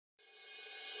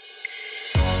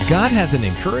God has an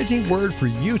encouraging word for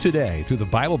you today through the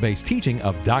Bible-based teaching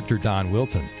of Dr. Don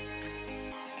Wilton.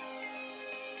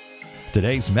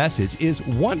 Today's message is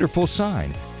Wonderful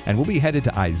Sign, and we'll be headed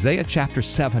to Isaiah chapter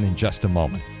 7 in just a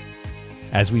moment.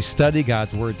 As we study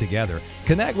God's Word together,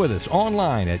 connect with us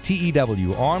online at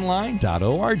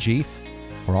tewonline.org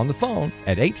or on the phone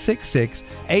at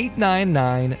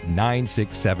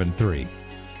 866-899-9673.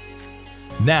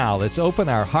 Now let's open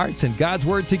our hearts and God's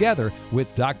Word together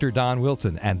with Dr. Don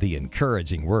Wilton and the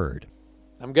encouraging Word.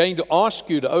 I'm going to ask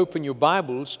you to open your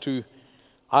Bibles to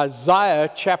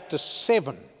Isaiah chapter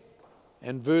 7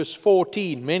 and verse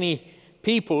 14. Many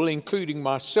people, including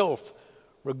myself,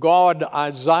 regard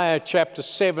Isaiah chapter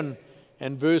 7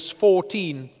 and verse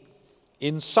 14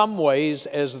 in some ways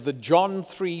as the John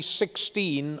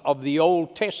 3:16 of the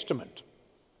Old Testament.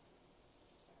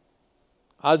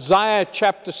 Isaiah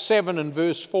chapter 7 and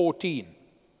verse 14.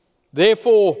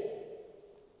 Therefore,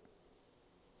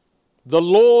 the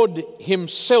Lord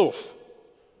Himself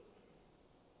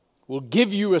will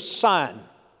give you a sign.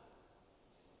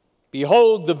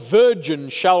 Behold, the virgin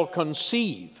shall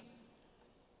conceive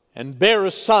and bear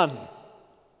a son,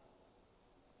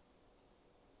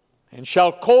 and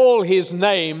shall call his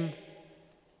name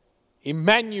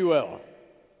Emmanuel.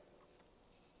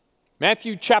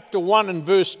 Matthew chapter 1 and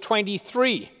verse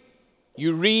 23,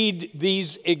 you read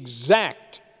these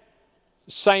exact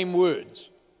same words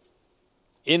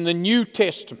in the New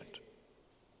Testament,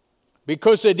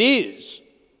 because it is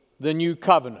the new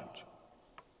covenant.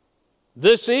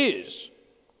 This is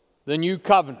the new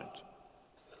covenant,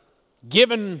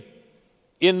 given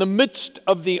in the midst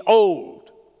of the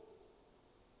old.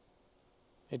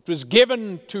 It was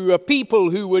given to a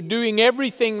people who were doing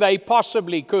everything they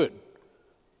possibly could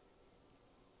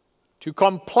to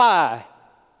comply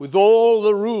with all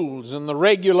the rules and the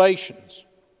regulations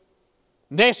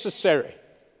necessary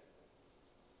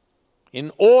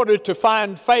in order to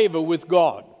find favor with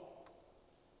God.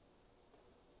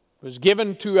 It was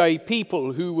given to a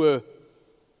people who were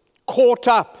caught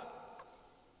up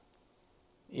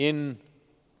in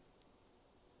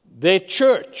their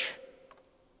church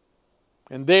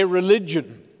and their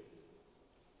religion.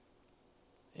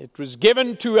 It was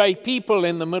given to a people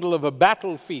in the middle of a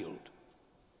battlefield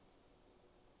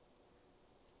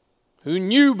who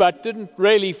knew but didn't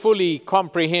really fully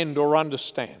comprehend or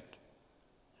understand.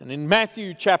 And in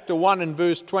Matthew chapter 1 and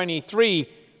verse 23,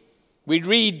 we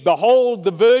read, Behold, the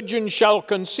virgin shall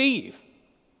conceive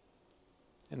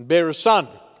and bear a son,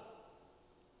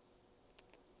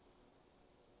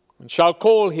 and shall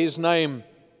call his name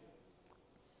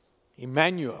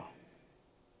Emmanuel.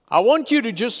 I want you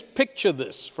to just picture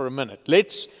this for a minute.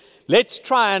 Let's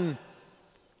try and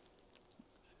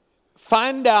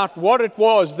find out what it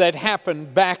was that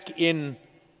happened back in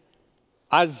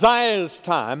Isaiah's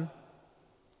time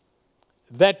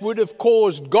that would have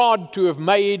caused God to have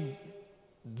made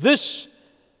this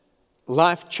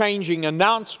life-changing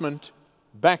announcement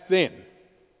back then.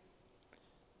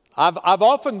 I've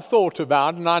often thought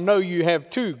about, and I know you have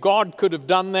too, God could have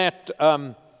done that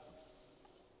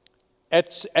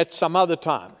at some other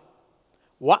time.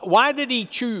 Why did He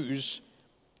choose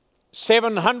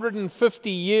 750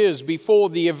 years before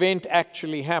the event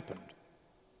actually happened?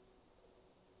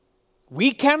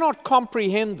 We cannot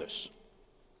comprehend this.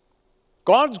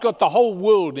 God's got the whole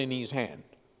world in His hand,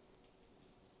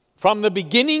 from the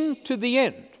beginning to the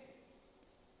end.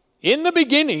 In the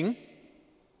beginning,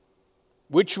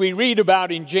 which we read about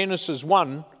in Genesis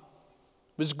 1,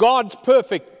 was God's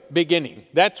perfect beginning.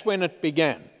 That's when it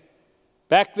began.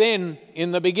 Back then,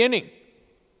 in the beginning.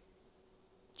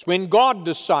 It's when God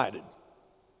decided.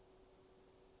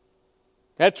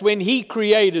 That's when He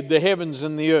created the heavens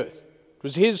and the earth. It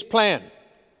was His plan.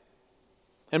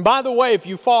 And by the way, if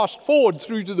you fast forward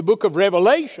through to the book of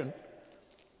Revelation,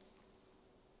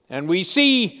 and we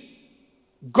see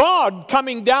God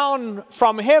coming down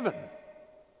from heaven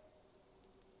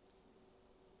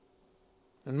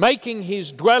and making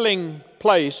His dwelling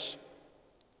place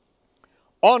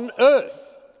on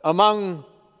earth among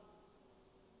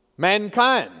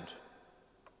mankind.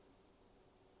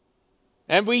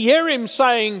 And we hear Him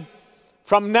saying,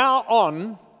 from now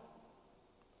on,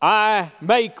 I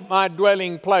make my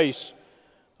dwelling place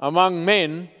among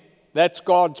men. That's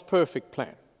God's perfect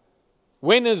plan.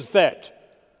 When is that?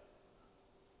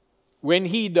 When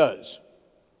He does.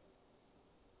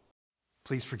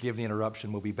 Please forgive the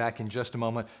interruption. We'll be back in just a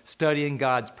moment studying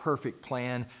God's perfect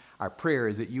plan. Our prayer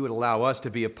is that you would allow us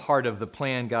to be a part of the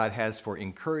plan God has for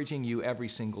encouraging you every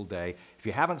single day. If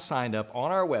you haven't signed up on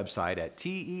our website at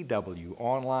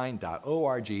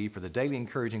tewonline.org for the Daily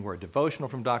Encouraging Word devotional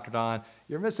from Dr. Don,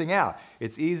 you're missing out.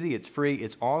 It's easy, it's free,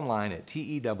 it's online at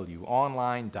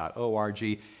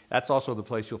tewonline.org. That's also the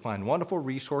place you'll find wonderful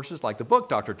resources like the book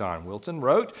Dr. Don Wilton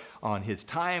wrote on his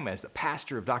time as the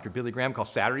pastor of Dr. Billy Graham called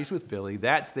Saturdays with Billy.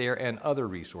 That's there, and other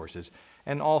resources.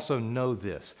 And also know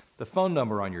this, the phone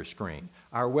number on your screen,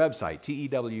 our website,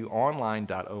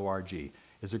 tewonline.org,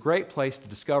 is a great place to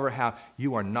discover how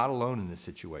you are not alone in this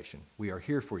situation. We are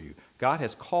here for you. God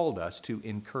has called us to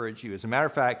encourage you. As a matter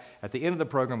of fact, at the end of the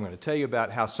program, I'm going to tell you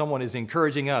about how someone is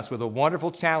encouraging us with a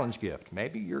wonderful challenge gift.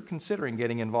 Maybe you're considering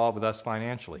getting involved with us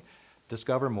financially.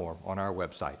 Discover more on our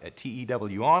website at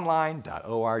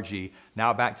tewonline.org.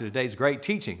 Now back to today's great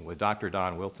teaching with Dr.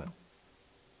 Don Wilton.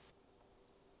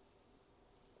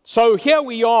 So here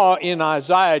we are in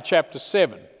Isaiah chapter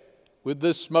 7 with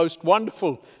this most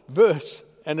wonderful verse,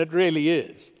 and it really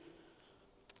is.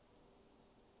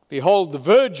 Behold, the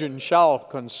virgin shall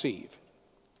conceive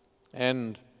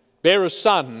and bear a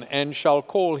son, and shall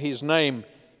call his name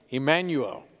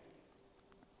Emmanuel.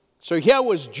 So here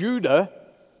was Judah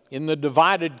in the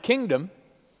divided kingdom,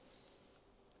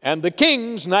 and the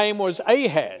king's name was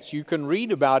Ahaz. You can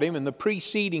read about him in the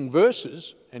preceding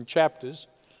verses and chapters.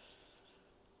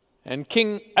 And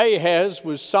King Ahaz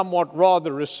was somewhat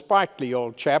rather a sprightly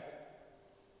old chap,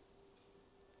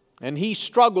 and he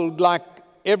struggled like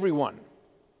everyone.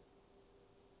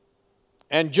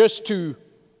 And just to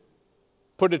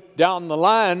put it down the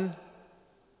line,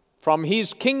 from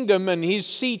his kingdom and his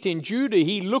seat in Judah,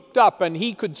 he looked up and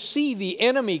he could see the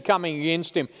enemy coming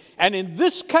against him. And in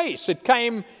this case, it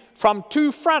came from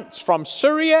two fronts, from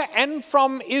Syria and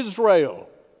from Israel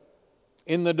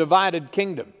in the divided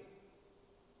kingdom.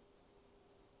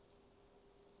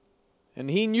 And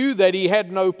he knew that he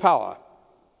had no power.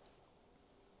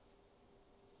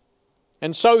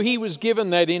 And so he was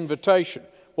given that invitation.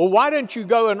 Well, why don't you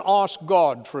go and ask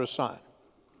God for a sign?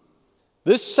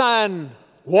 This sign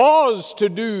was to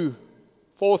do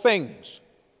 4 things.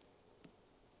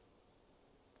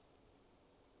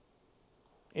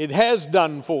 It has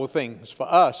done 4 things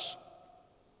for us.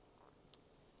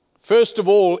 First of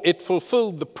all, it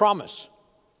fulfilled the promise.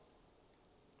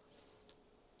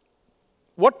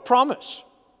 What promise?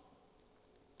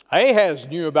 Ahaz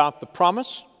knew about the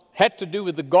promise. Had to do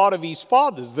with the God of his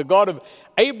fathers, the God of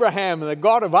Abraham and the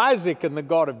God of Isaac and the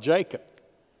God of Jacob.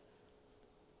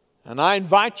 And I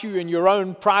invite you in your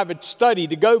own private study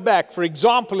to go back, for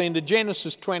example, into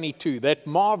Genesis 22, that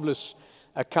marvelous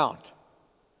account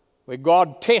where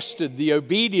God tested the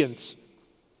obedience,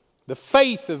 the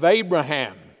faith of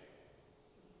Abraham.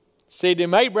 Said to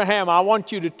him, Abraham, I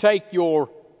want you to take your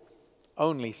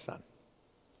only son.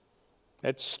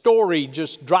 That story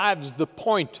just drives the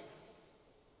point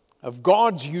of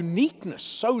God's uniqueness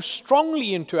so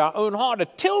strongly into our own heart.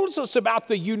 It tells us about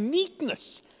the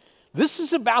uniqueness. This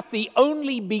is about the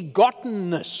only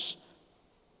begottenness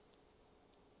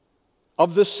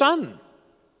of the Son.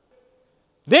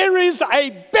 There is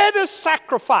a better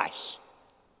sacrifice.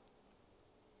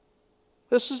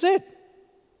 This is it.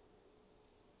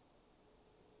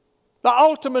 The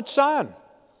ultimate sign.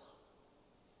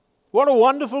 What a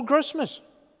wonderful Christmas.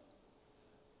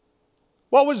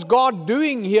 What was God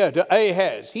doing here to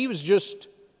Ahaz? He was just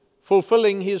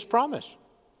fulfilling his promise.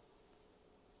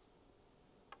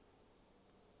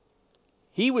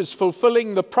 He was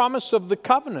fulfilling the promise of the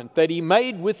covenant that he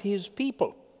made with his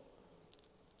people.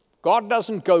 God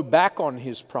doesn't go back on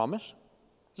his promise,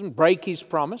 doesn't break his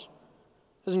promise,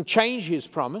 doesn't change his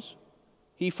promise.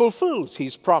 He fulfills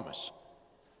his promise.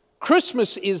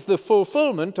 Christmas is the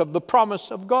fulfillment of the promise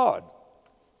of God.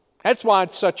 That's why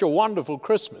it's such a wonderful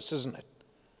Christmas, isn't it?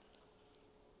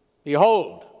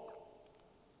 Behold,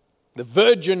 the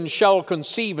virgin shall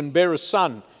conceive and bear a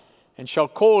son, and shall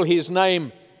call his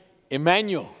name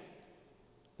Emmanuel.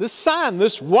 This sign,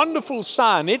 this wonderful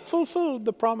sign, it fulfilled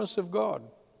the promise of God.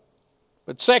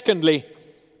 But secondly,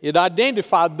 it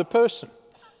identified the person.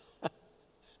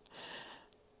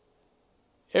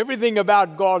 Everything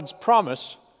about God's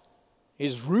promise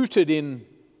is rooted in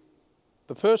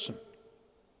the person.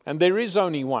 And there is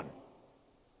only one.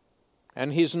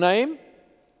 And his name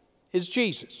is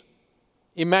Jesus,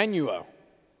 Emmanuel,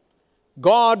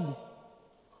 God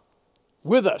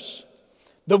with us.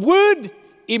 The word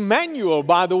Emmanuel,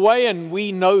 by the way, and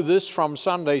we know this from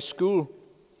Sunday school,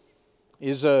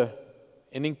 is an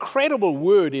incredible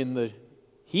word in the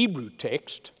Hebrew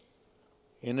text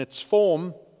in its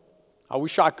form. I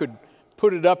wish I could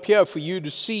put it up here for you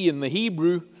to see in the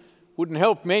Hebrew. Wouldn't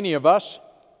help many of us.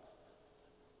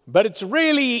 But it's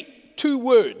really two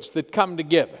words that come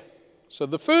together. So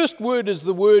the first word is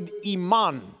the word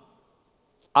iman.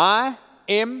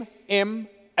 I-M-M-A-N,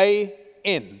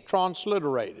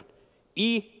 transliterated.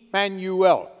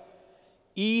 Emmanuel.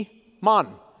 Iman.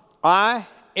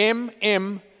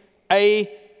 I-M-M-A-N.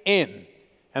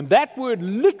 And that word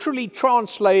literally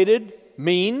translated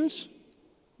means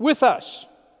with us.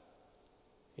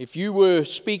 If you were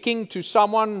speaking to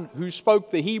someone who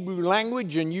spoke the Hebrew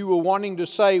language and you were wanting to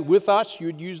say with us,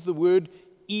 you'd use the word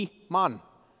iman.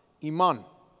 Iman.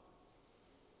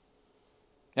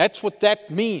 That's what that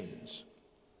means.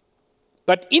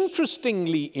 But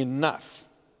interestingly enough,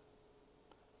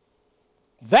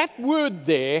 that word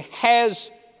there has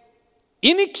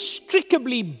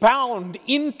inextricably bound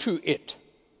into it,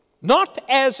 not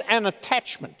as an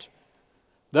attachment,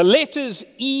 the letters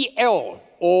E-L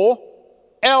or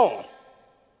L,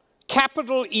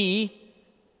 capital E,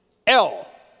 L.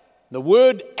 The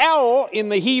word L in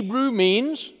the Hebrew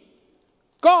means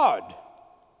God.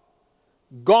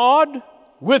 God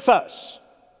with us.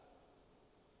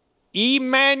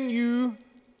 Emmanuel.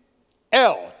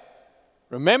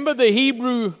 Remember, the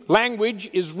Hebrew language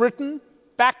is written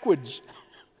backwards.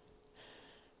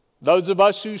 Those of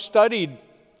us who studied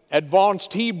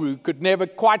advanced Hebrew could never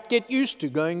quite get used to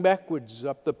going backwards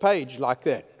up the page like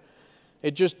that.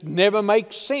 It just never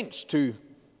makes sense to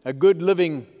a good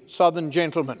living southern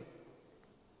gentleman.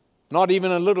 Not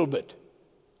even a little bit.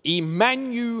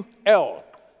 Emmanuel,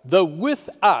 the with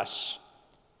us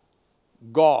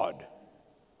God,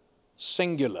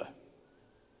 singular.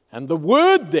 And the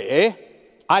word there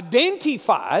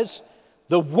identifies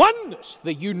the oneness,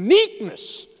 the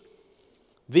uniqueness,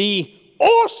 the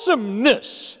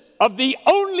awesomeness of the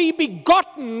only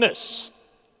begottenness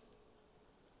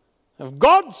of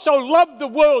God. So loved the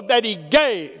world that He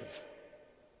gave.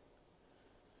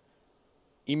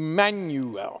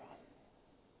 Emmanuel,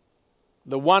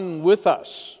 the one with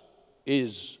us,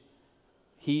 He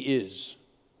is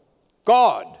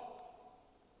God.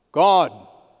 God.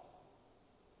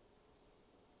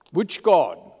 Which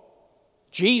God?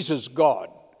 Jesus God.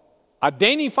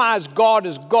 Identifies God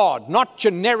as God, not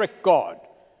generic God.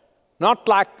 Not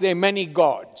like there are many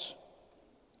gods.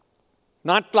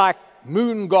 Not like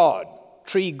moon God,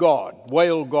 tree God,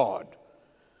 whale God.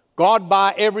 God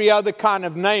by every other kind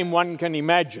of name one can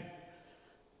imagine.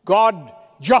 God,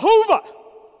 Jehovah,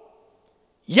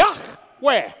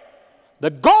 Yahweh,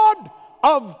 the God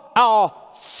of our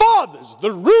fathers,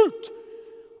 the root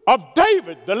of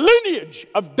David, the lineage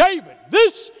of David.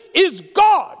 This is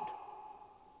God.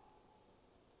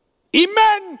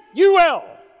 Emmanuel,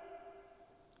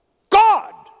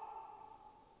 God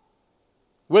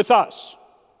with us.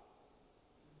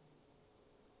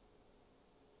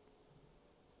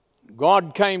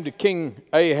 God came to King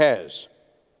Ahaz.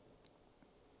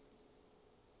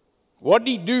 What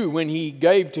did He do when He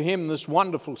gave to him this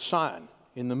wonderful sign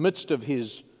in the midst of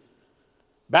his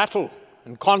battle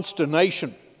and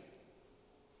consternation?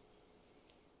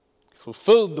 He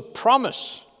fulfilled the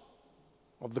promise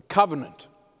of the covenant.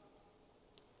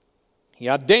 He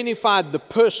identified the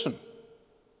person.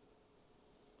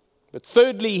 But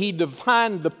thirdly, He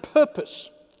defined the purpose.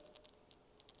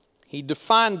 He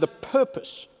defined the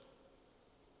purpose.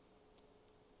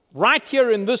 Right here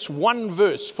in this one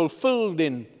verse, fulfilled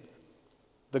in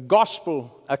the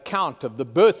gospel account of the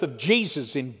birth of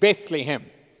Jesus in Bethlehem.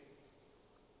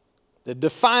 The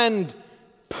defined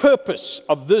purpose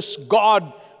of this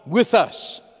God with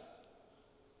us.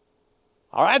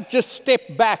 All right, just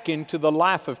step back into the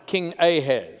life of King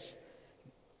Ahaz.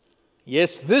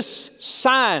 Yes, this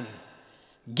sign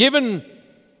given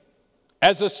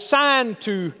as a sign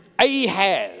to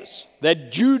Ahaz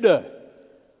that Judah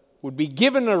would be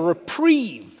given a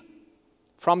reprieve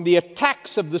from the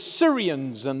attacks of the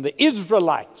Syrians and the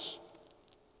Israelites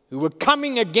who were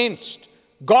coming against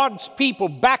God's people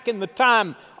back in the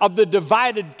time of the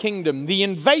divided kingdom, the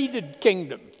invaded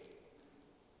kingdom.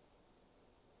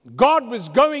 God was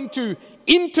going to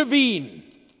intervene.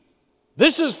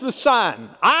 This is the sign.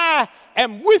 I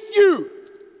am with you.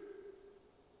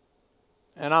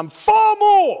 And I'm far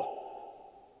more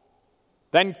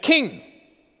than king.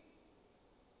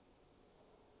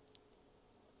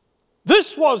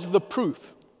 This was the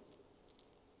proof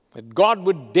that God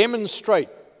would demonstrate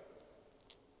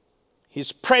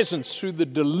His presence through the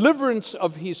deliverance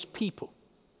of His people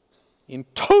in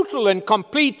total and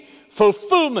complete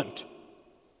fulfillment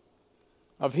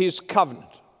of His covenant.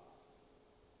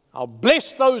 I'll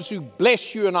bless those who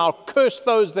bless you, and I'll curse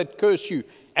those that curse you.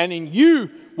 And in you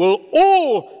will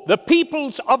all the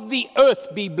peoples of the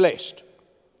earth be blessed.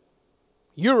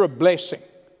 You're a blessing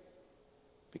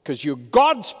because you're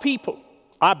God's people.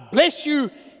 I bless you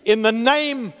in the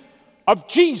name of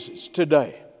Jesus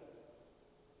today,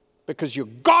 because you're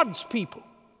God's people.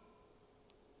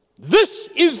 This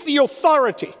is the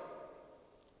authority.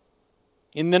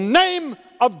 In the name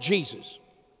of Jesus.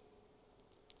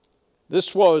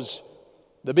 This was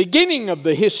the beginning of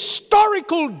the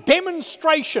historical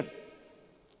demonstration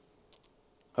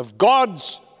of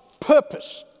God's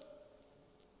purpose,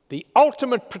 the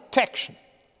ultimate protection.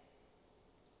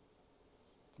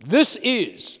 This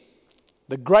is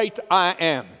the great I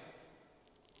am.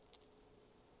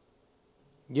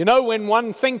 You know, when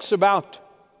one thinks about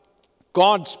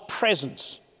God's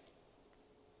presence,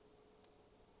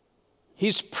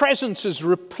 His presence is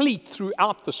replete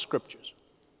throughout the Scriptures.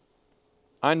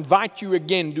 I invite you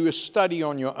again, do a study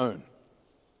on your own.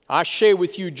 I share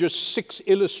with you just 6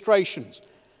 illustrations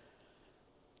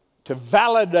to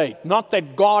validate, not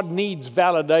that God needs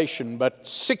validation, but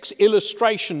 6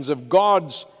 illustrations of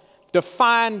God's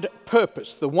defined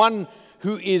purpose, the one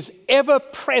who is ever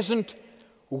present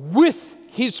with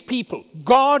His people,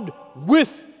 God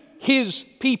with His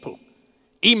people,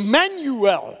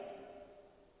 Emmanuel,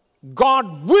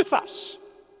 God with us.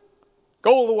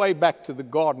 Go all the way back to the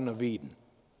Garden of Eden.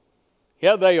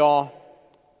 Here they are.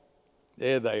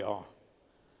 There they are.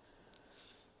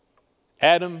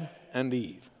 Adam and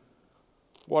Eve.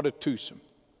 What a twosome.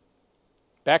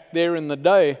 Back there in the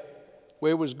day,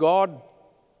 where was God?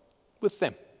 With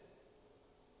them.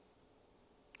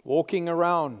 Walking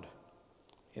around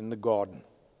in the garden.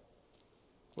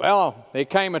 Well, there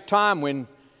came a time when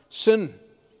sin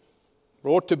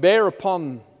brought to bear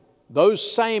upon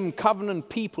those same covenant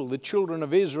people, the children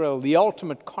of Israel, the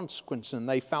ultimate consequence, and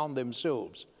they found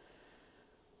themselves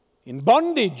in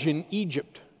bondage in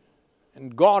Egypt.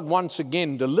 And God once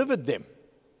again delivered them.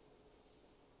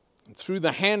 And through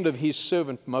the hand of His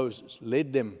servant Moses,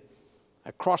 led them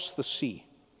across the sea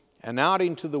and out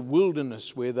into the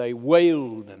wilderness, where they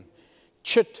wailed and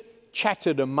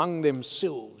chatted among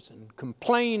themselves and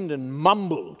complained and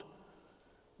mumbled,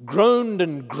 groaned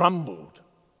and grumbled.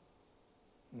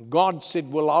 And God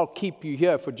said, well, I'll keep you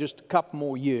here for just a couple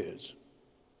more years.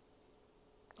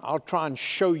 I'll try and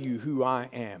show you who I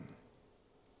am.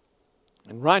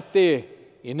 And right there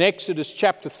in Exodus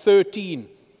chapter 13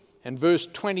 and verse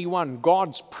 21,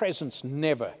 God's presence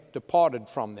never departed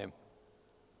from them.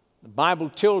 The Bible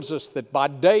tells us that by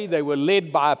day they were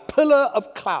led by a pillar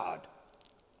of cloud.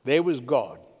 There was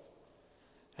God.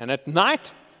 And at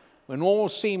night, when all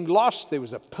seemed lost, there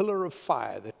was a pillar of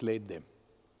fire that led them.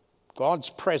 God's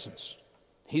presence,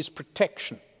 His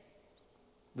protection,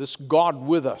 this God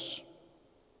with us.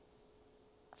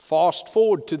 Fast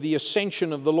forward to the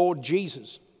ascension of the Lord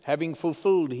Jesus, having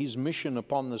fulfilled His mission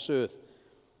upon this earth.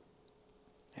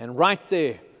 And right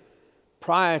there,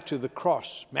 prior to the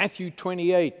cross, Matthew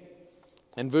 28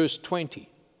 and verse 20,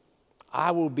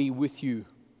 I will be with you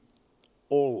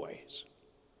always.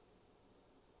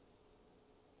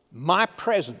 My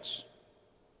presence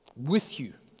with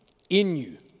you, in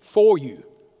you, for you.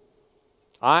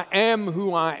 I am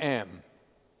who I am.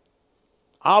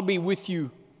 I'll be with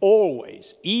you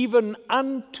always, even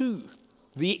unto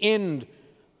the end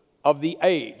of the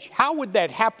age. How would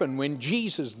that happen when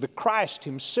Jesus, the Christ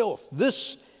Himself,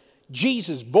 this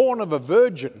Jesus born of a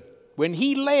virgin, when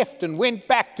He left and went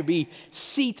back to be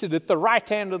seated at the right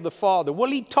hand of the Father?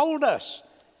 Well, He told us.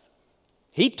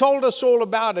 He told us all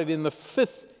about it in the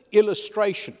 5th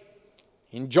illustration.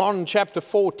 In John chapter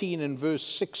 14 and verse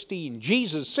 16,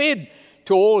 Jesus said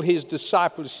to all His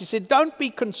disciples, He said, don't be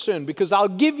concerned, because I'll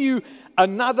give you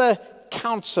another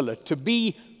counselor to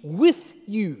be with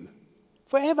you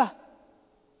forever.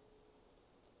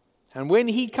 And when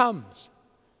He comes,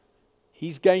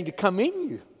 He's going to come in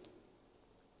you,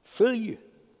 fill you,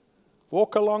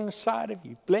 walk alongside of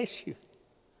you, bless you,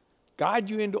 guide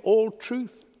you into all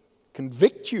truth,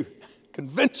 convict you,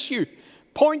 convince you,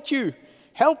 point you,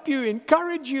 help you,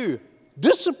 encourage you,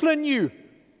 discipline you.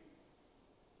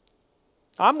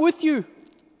 I'm with you.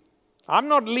 I'm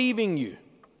not leaving you.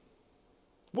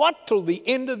 What, till the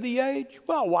end of the age?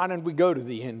 Well, why don't we go to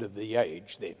the end of the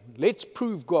age then? Let's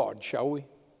prove God, shall we?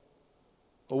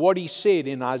 Or what He said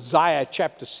in Isaiah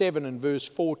chapter 7 and verse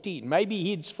 14. Maybe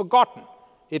He'd forgotten.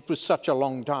 It was such a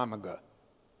long time ago.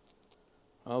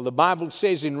 Well, the Bible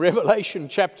says in Revelation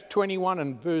chapter 21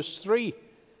 and verse 3,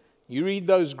 you read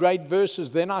those great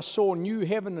verses, then I saw a new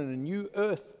heaven and a new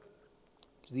earth.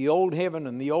 The old heaven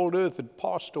and the old earth had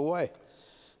passed away.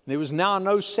 There was now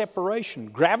no separation.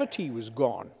 Gravity was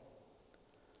gone.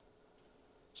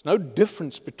 There's no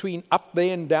difference between up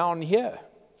there and down here.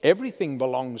 Everything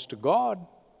belongs to God.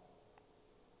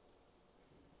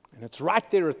 And it's right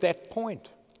there at that point.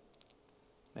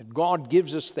 that God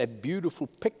gives us that beautiful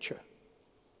picture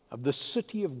of the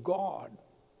city of God.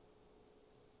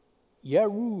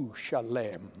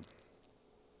 Yerushalem.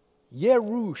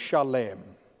 Yerushalem.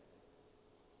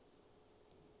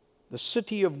 The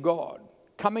city of God,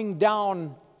 coming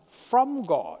down from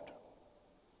God,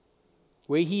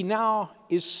 where He now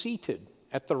is seated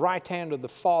at the right hand of the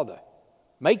Father,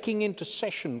 making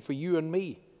intercession for you and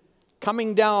me,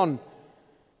 coming down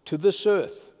to this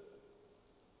earth.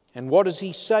 And what does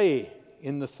He say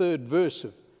in the 3rd verse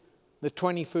of the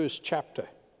 21st chapter?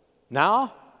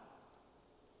 Now,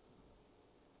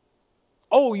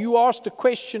 you asked a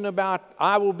question about,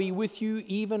 I will be with you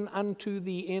even unto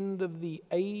the end of the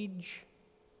age,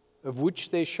 of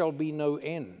which there shall be no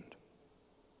end.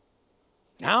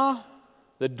 Now,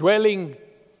 the dwelling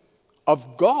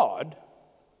of God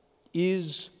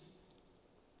is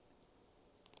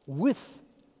with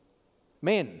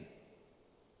men.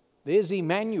 There's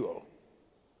Emmanuel,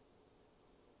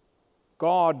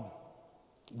 God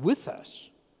with us.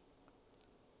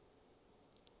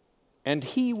 And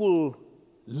He will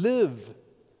live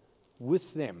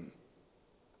with them.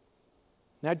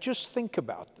 Now just think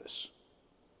about this.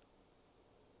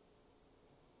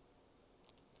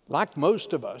 Like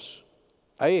most of us,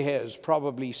 Ahaz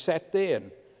probably sat there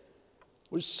and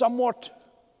was somewhat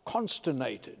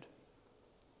consternated,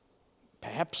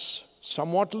 perhaps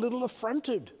somewhat a little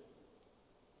affronted.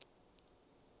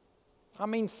 I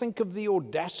mean, think of the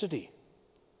audacity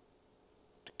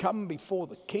to come before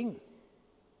the king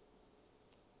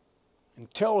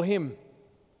and tell him,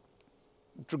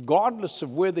 regardless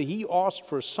of whether he asked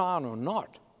for a sign or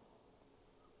not,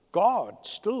 God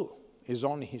still is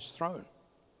on His throne.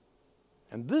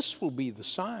 And this will be the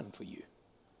sign for you.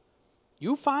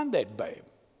 You'll find that babe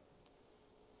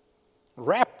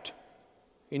wrapped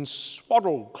in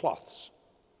swaddled cloths.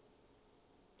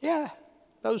 Yeah,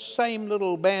 those same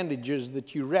little bandages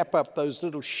that you wrap up those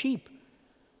little sheep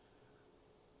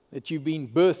that you've been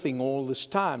birthing all this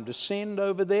time, to send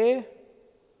over there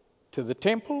to the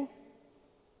temple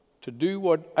to do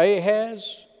what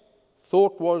Ahaz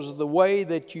thought was the way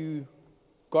that you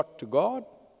got to God.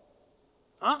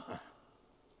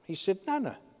 He said,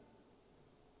 no.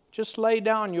 Just lay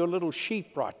down your little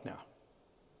sheep right now.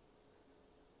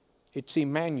 It's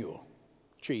Emmanuel,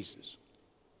 Jesus.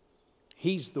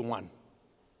 He's the one.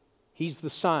 He's the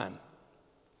sign.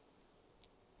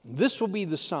 This will be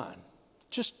the sign.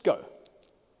 Just go.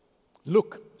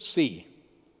 Look, see.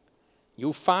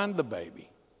 You'll find the baby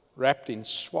wrapped in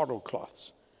swaddle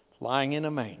cloths, lying in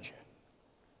a manger.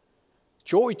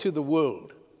 Joy to the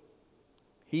world.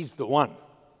 He's the one.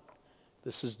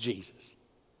 This is Jesus.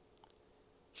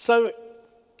 So,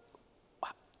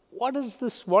 what is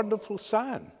this wonderful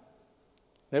sign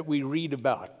that we read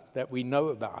about, that we know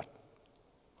about?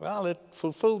 Well, it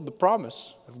fulfilled the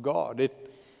promise of God.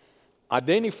 It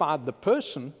identified the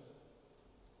person,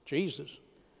 Jesus.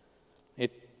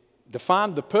 It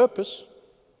defined the purpose,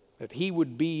 that He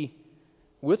would be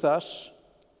with us,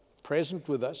 present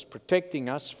with us, protecting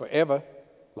us forever,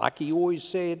 like He always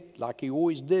said, like He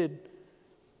always did.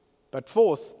 But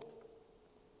fourth,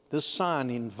 this sign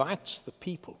invites the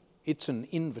people. It's an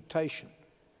invitation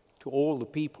to all the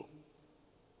people,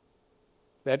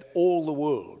 that all the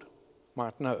world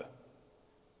might know.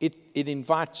 It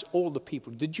invites all the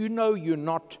people. Did you know you're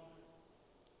not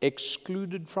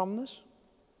excluded from this?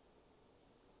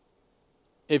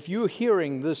 If you're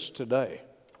hearing this today,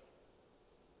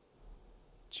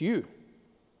 it's you.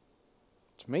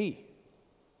 It's me.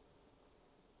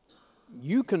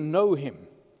 You can know Him.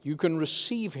 You can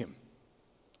receive Him.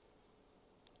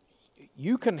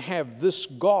 You can have this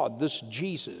God, this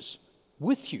Jesus,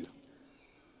 with you,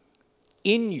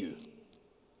 in you,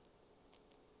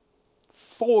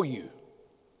 for you.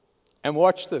 And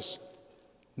watch this,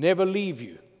 never leave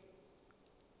you.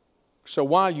 So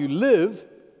while you live,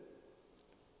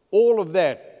 all of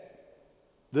that,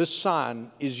 this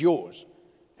sign is yours.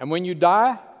 And when you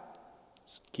die,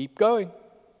 keep going.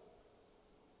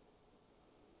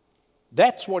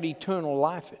 That's what eternal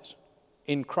life is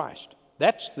in Christ.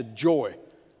 That's the joy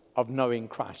of knowing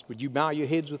Christ. Would you bow your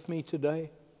heads with me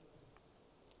today?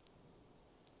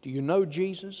 Do you know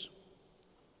Jesus?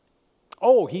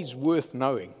 Oh, He's worth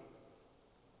knowing.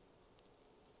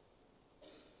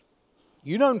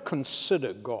 You don't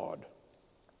consider God.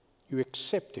 You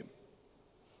accept Him.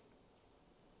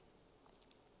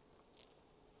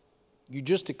 You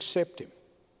just accept Him.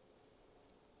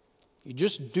 You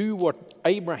just do what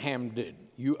Abraham did.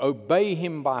 You obey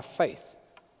Him by faith.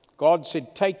 God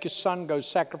said, take your son, go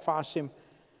sacrifice him.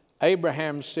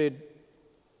 Abraham said,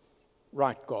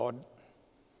 right, God.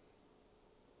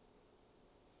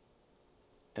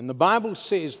 And the Bible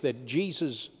says that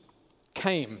Jesus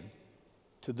came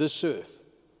to this earth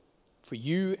for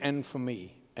you and for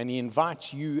me, and he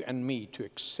invites you and me to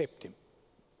accept him.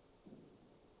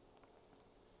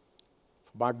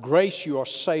 For by grace you are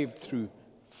saved through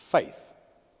faith,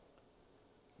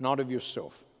 not of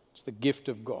yourself. It's the gift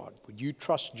of God. Would you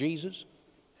trust Jesus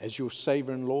as your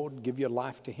Savior and Lord? Give your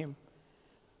life to him?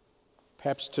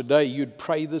 Perhaps today you'd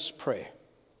pray this prayer.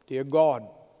 Dear God,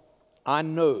 I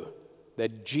know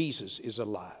that Jesus is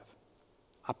alive.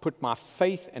 I put my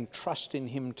faith and trust in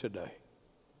him today.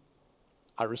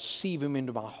 I receive him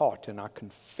into my heart, and I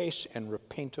confess and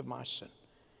repent of my sin.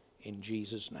 In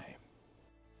Jesus' name.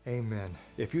 Amen.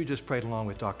 If you just prayed along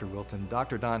with Dr. Wilton,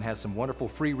 Dr. Don has some wonderful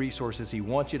free resources he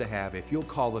wants you to have if you'll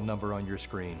call the number on your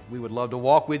screen. We would love to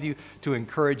walk with you, to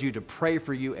encourage you, to pray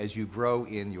for you as you grow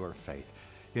in your faith.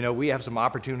 You know, we have some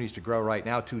opportunities to grow right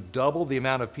now to double the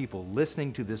amount of people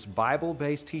listening to this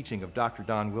Bible-based teaching of Dr.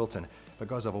 Don Wilton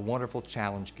because of a wonderful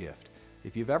challenge gift.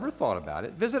 If you've ever thought about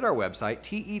it, visit our website,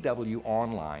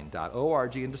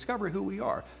 tewonline.org, and discover who we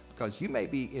are, because you may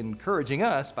be encouraging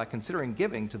us by considering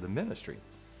giving to the ministry.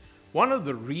 One of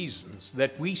the reasons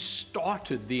that we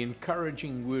started the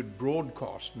Encouraging Word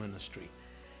broadcast ministry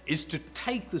is to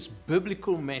take this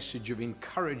biblical message of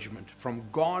encouragement from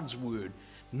God's Word,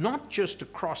 not just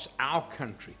across our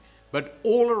country, but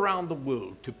all around the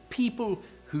world, to people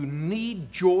who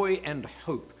need joy and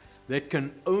hope that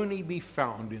can only be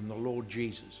found in the Lord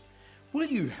Jesus. Will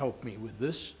you help me with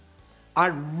this? I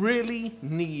really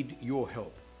need your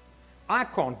help. I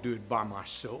can't do it by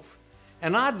myself,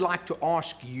 and I'd like to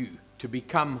ask you to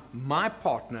become my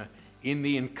partner in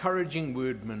the Encouraging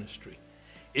Word ministry.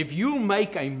 If you'll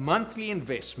make a monthly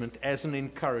investment as an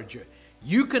encourager,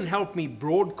 you can help me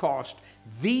broadcast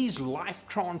these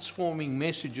life-transforming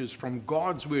messages from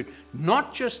God's Word,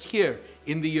 not just here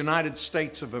in the United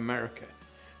States of America,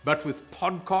 but with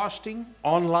podcasting,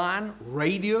 online,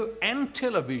 radio, and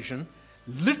television,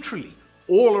 literally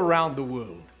all around the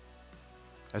world.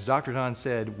 As Dr. Don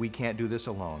said, we can't do this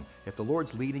alone. If the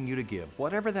Lord's leading you to give,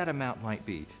 whatever that amount might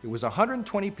be, it was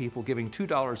 120 people giving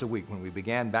 $2 a week when we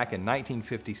began back in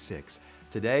 1956.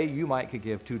 Today, you might could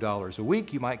give $2 a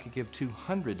week, you might could give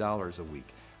 $200 a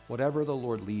week. Whatever the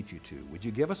Lord leads you to, would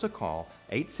you give us a call?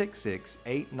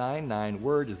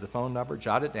 866-899-WORD is the phone number.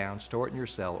 Jot it down, store it in your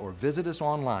cell, or visit us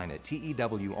online at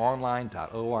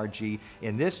tewonline.org.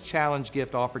 In this challenge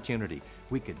gift opportunity,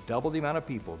 we could double the amount of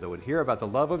people that would hear about the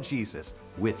love of Jesus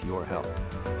with your help.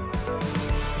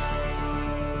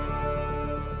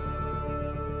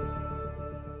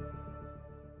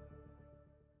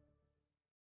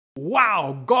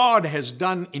 Wow, God has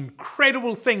done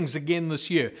incredible things again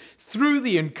this year through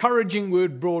the Encouraging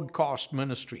Word broadcast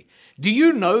ministry. Do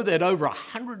you know that over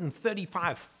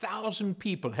 135,000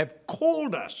 people have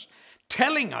called us,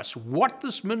 telling us what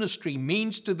this ministry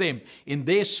means to them in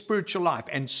their spiritual life,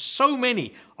 and so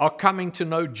many are coming to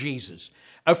know Jesus.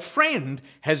 A friend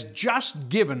has just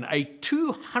given a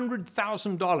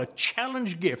 $200,000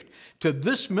 challenge gift to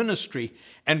this ministry,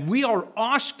 and we are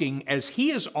asking, as he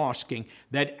is asking,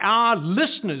 that our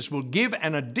listeners will give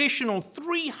an additional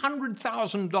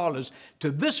 $300,000 to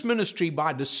this ministry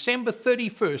by December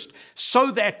 31st,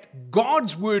 so that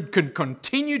God's Word can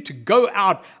continue to go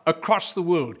out across the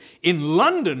world. In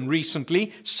London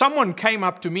recently, someone came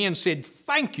up to me and said,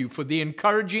 "Thank you for the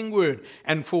Encouraging Word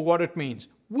and for what it means.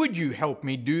 Would you help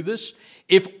me do this?"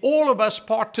 If all of us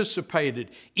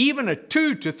participated, even at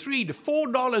 $2 to $3 to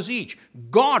 $4 each,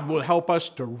 God will help us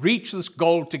to reach this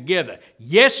goal together.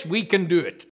 Yes, we can do it.